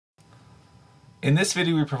In this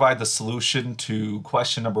video, we provide the solution to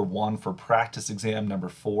question number 1 for practice exam number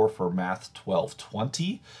 4 for Math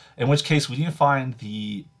 1220, in which case we need to find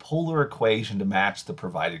the polar equation to match the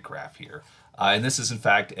provided graph here. And this is in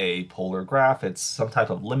fact a polar graph. It's some type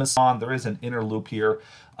of limison. There is an inner loop here.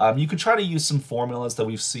 You could try to use some formulas that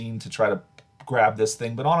we've seen to try to grab this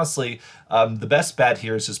thing, but honestly, the best bet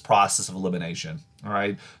here is just process of elimination. All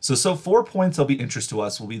right, so 4 points that'll be interest to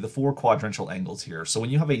us will be the 4 quadrantial angles here. So when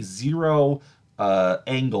you have a 0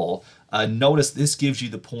 angle, notice this gives you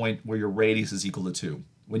the point where your radius is equal to 2.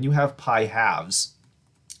 When you have pi halves,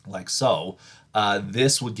 like so,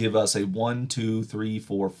 this would give us a 1, 2, 3,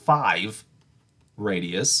 4, 5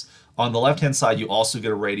 radius. On the left-hand side, you also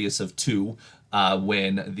get a radius of 2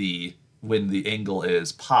 when the angle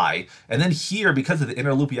is pi. And then here, because of the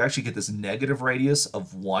inner loop, you actually get this negative radius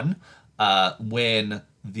of 1 when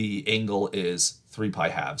the angle is 3 pi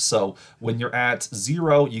halves. So when you're at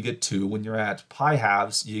 0, you get 2. When you're at pi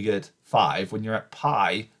halves, you get 5. When you're at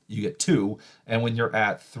pi, you get 2. And when you're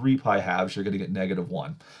at 3 pi halves, you're going to get negative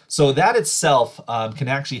 1. So that itself can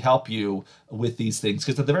actually help you with these things,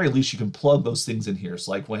 because at the very least, you can plug those things in here.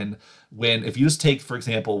 So like if you just take, for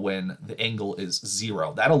example, when the angle is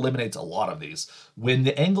 0, that eliminates a lot of these. When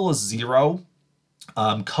the angle is 0,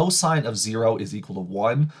 cosine of 0 is equal to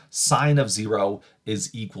 1. Sine of 0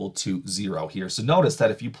 is equal to 0 here. So notice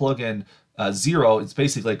that if you plug in 0, it's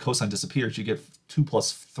basically like cosine disappears. You get 2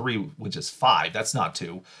 plus 3, which is 5. That's not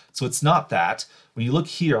 2. So it's not that. When you look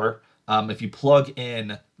here, if you plug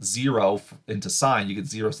in 0 into sine, you get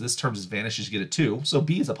 0. So this term just vanishes. You get a 2. So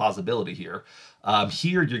B is a possibility here.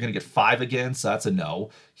 Here, you're going to get 5 again. So that's a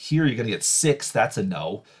no. Here, you're going to get 6. That's a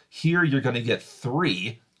no. Here, you're going to get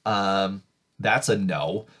 3. That's a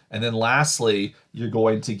no. And then lastly, you're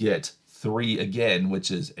going to get 3 again,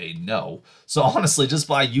 which is a no. So honestly, just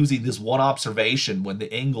by using this one observation, when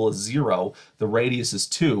the angle is 0, the radius is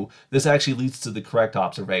 2, this actually leads to the correct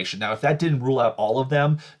observation. Now, if that didn't rule out all of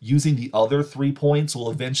them, using the other 3 points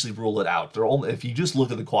will eventually rule it out. If you just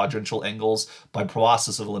look at the quadrantial angles by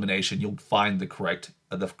process of elimination, you'll find the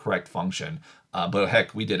correct function. But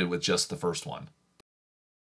heck, we did it with just the first one.